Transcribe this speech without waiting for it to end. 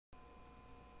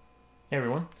Hey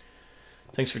everyone,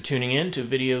 thanks for tuning in to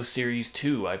video series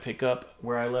 2. I pick up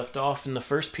where I left off in the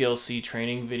first PLC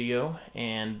training video,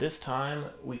 and this time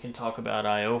we can talk about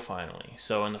I/O finally.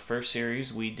 So in the first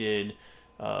series we did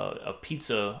a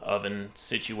pizza oven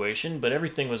situation, but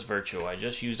everything was virtual. I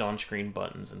just used on-screen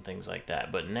buttons and things like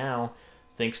that. But now,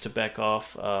 thanks to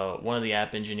Beckhoff, one of the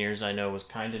app engineers I know was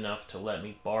kind enough to let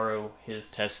me borrow his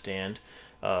test stand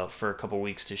for a couple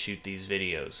weeks to shoot these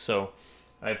videos. So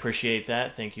I appreciate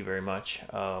that. Thank you very much.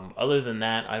 Other than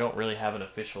that, I don't really have an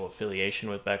official affiliation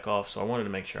with Beckhoff, so I wanted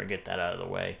to make sure I get that out of the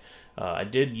way. I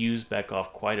did use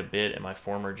Beckhoff quite a bit in my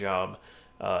former job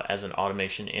as an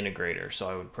automation integrator, so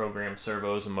I would program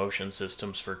servos and motion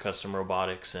systems for custom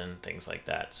robotics and things like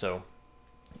that. So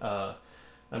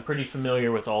I'm pretty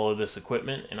familiar with all of this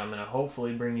equipment, and I'm going to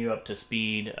hopefully bring you up to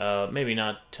speed, maybe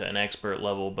not to an expert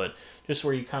level, but just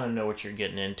where you kind of know what you're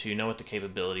getting into, know what the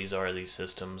capabilities are of these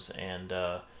systems, and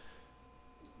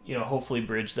hopefully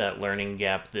bridge that learning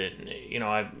gap that,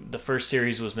 the first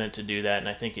series was meant to do that, and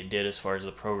I think it did as far as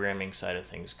the programming side of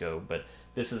things go, but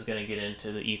this is going to get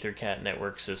into the EtherCAT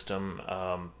network system,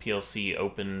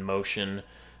 PLCOpen motion,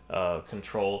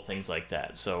 control, things like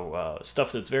that. So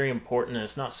stuff that's very important, and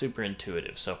it's not super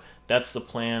intuitive. So that's the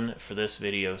plan for this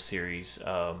video series.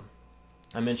 I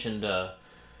mentioned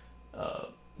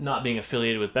not being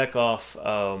affiliated with Beckhoff.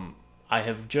 I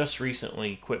have just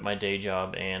recently quit my day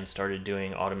job and started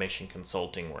doing automation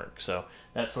consulting work. So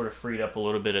that sort of freed up a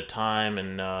little bit of time,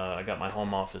 and I got my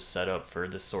home office set up for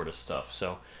this sort of stuff.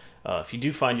 So if you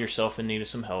do find yourself in need of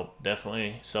some help,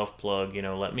 definitely self-plug,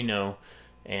 let me know.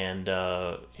 And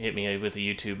hit me with a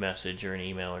YouTube message or an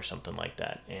email or something like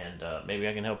that, and maybe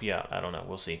I can help you out. I don't know,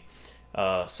 we'll see.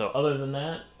 So other than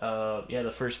that, yeah,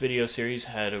 the first video series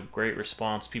had a great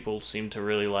response. People seemed to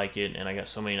really like it, and I got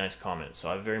so many nice comments,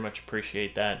 so I very much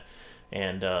appreciate that.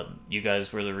 And you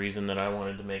guys were the reason that I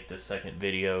wanted to make this second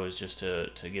video, is just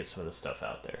to get some of the stuff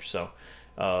out there. So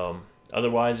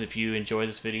otherwise, if you enjoy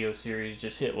this video series,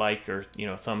 just hit like or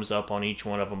thumbs up on each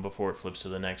one of them before it flips to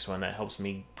the next one. That helps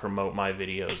me promote my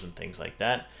videos and things like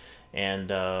that.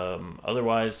 And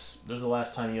otherwise, this is the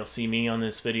last time you'll see me on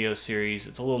this video series.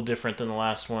 It's a little different than the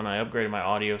last one. I upgraded my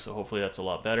audio, so hopefully that's a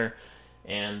lot better.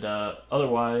 And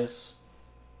otherwise,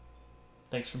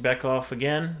 thanks for Beckhoff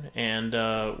again, and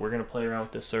we're going to play around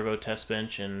with this servo test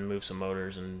bench and move some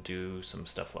motors and do some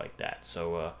stuff like that.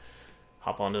 So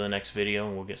hop on to the next video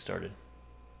and we'll get started.